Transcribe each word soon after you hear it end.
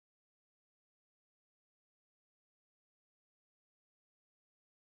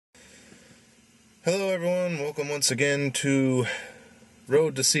Hello everyone, welcome once again to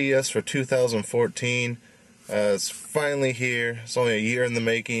Road to CES for 2014. It's finally here. It's only a year in the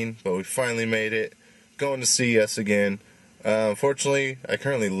making, but we finally made it. Going to CES again. Unfortunately, I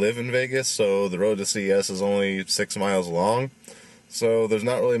currently live in Vegas, so the road to CES is only 6 miles long. So there's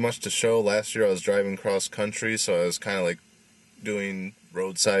not really much to show. Last year I was driving cross country, so I was kind of like doing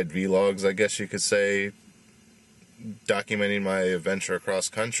roadside vlogs, I guess you could say, documenting my adventure across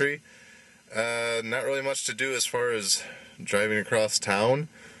country. Not really much to do as far as driving across town.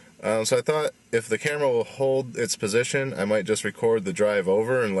 So I thought if the camera will hold its position, I might just record the drive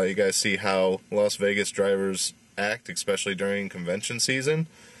over and let you guys see how Las Vegas drivers act, especially during convention season.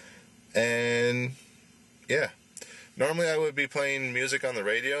 And yeah, normally I would be playing music on the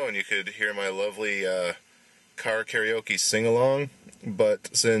radio and you could hear my lovely car karaoke sing-along.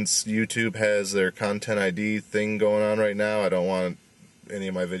 But since YouTube has their Content ID thing going on right now, I don't want any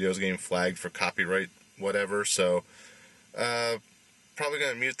of my videos getting flagged for copyright whatever, so probably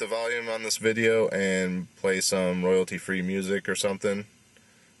going to mute the volume on this video and play some royalty-free music or something.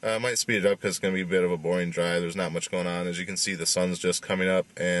 I might speed it up because it's going to be a bit of a boring drive. There's not much going on. As you can see, the sun's just coming up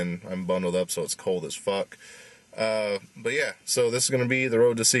and I'm bundled up, so it's cold as fuck. But yeah, so this is going to be the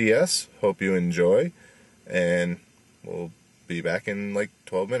road to CES. Hope you enjoy, and we'll be back in like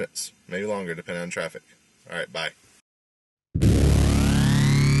 12 minutes, maybe longer depending on traffic. Alright, bye.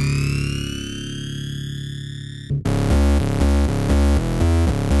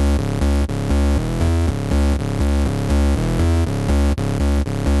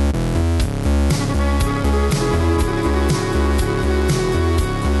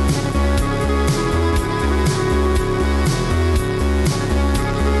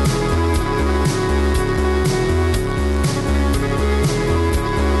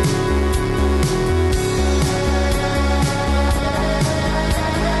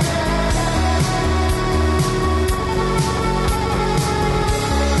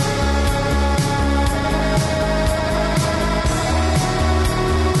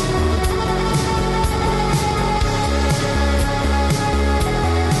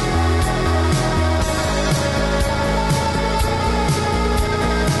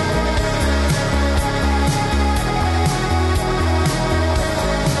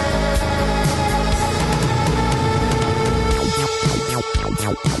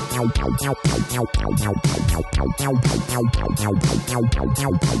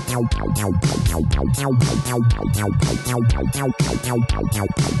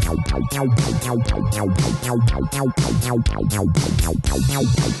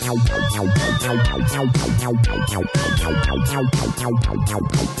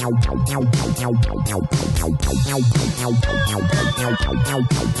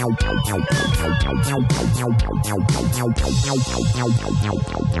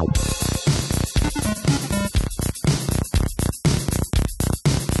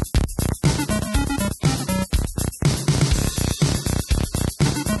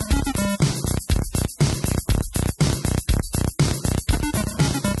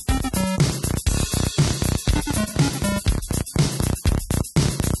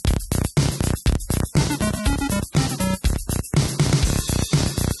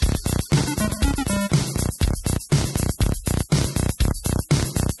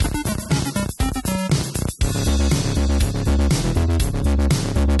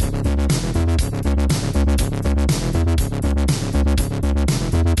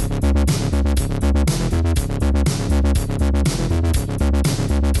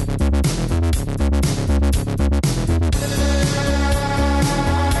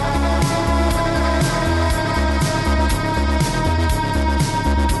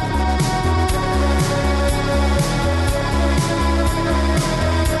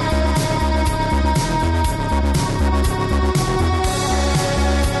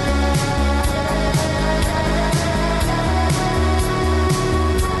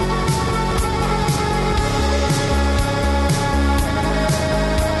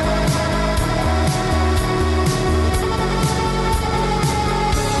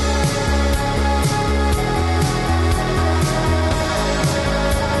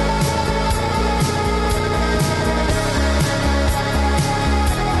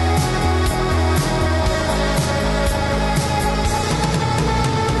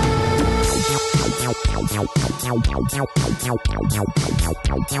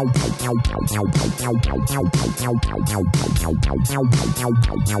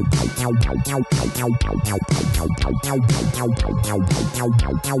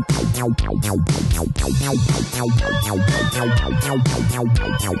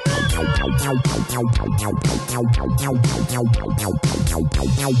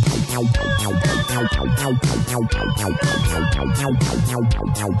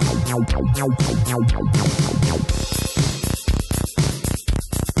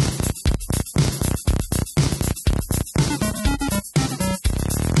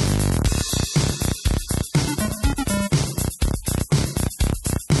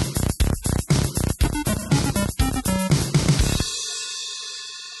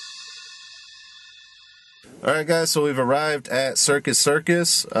 Alright guys, so we've arrived at Circus.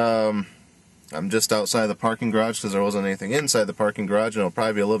 I'm just outside the parking garage because there wasn't anything inside the parking garage, and it'll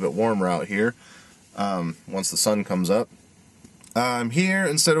probably be a little bit warmer out here once the sun comes up. I'm here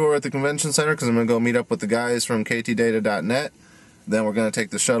instead of we're at the convention center because I'm going to go meet up with the guys from ktdata.net. Then we're going to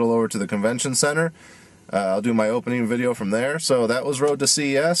take the shuttle over to the convention center. I'll do my opening video from there. So that was Road to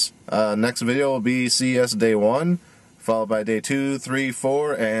CES. Next video will be CES Day 1, followed by Day 2, 3,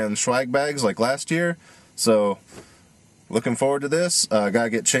 4, and swag bags like last year. So, looking forward to this.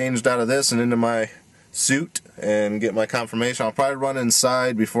 Gotta get changed out of this and into my suit and get my confirmation. I'll probably run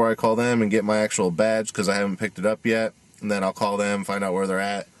inside before I call them and get my actual badge because I haven't picked it up yet. And then I'll call them, find out where they're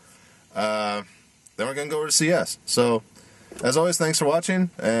at. Then we're gonna go over to CES. So, as always, thanks for watching,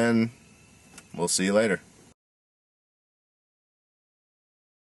 and we'll see you later.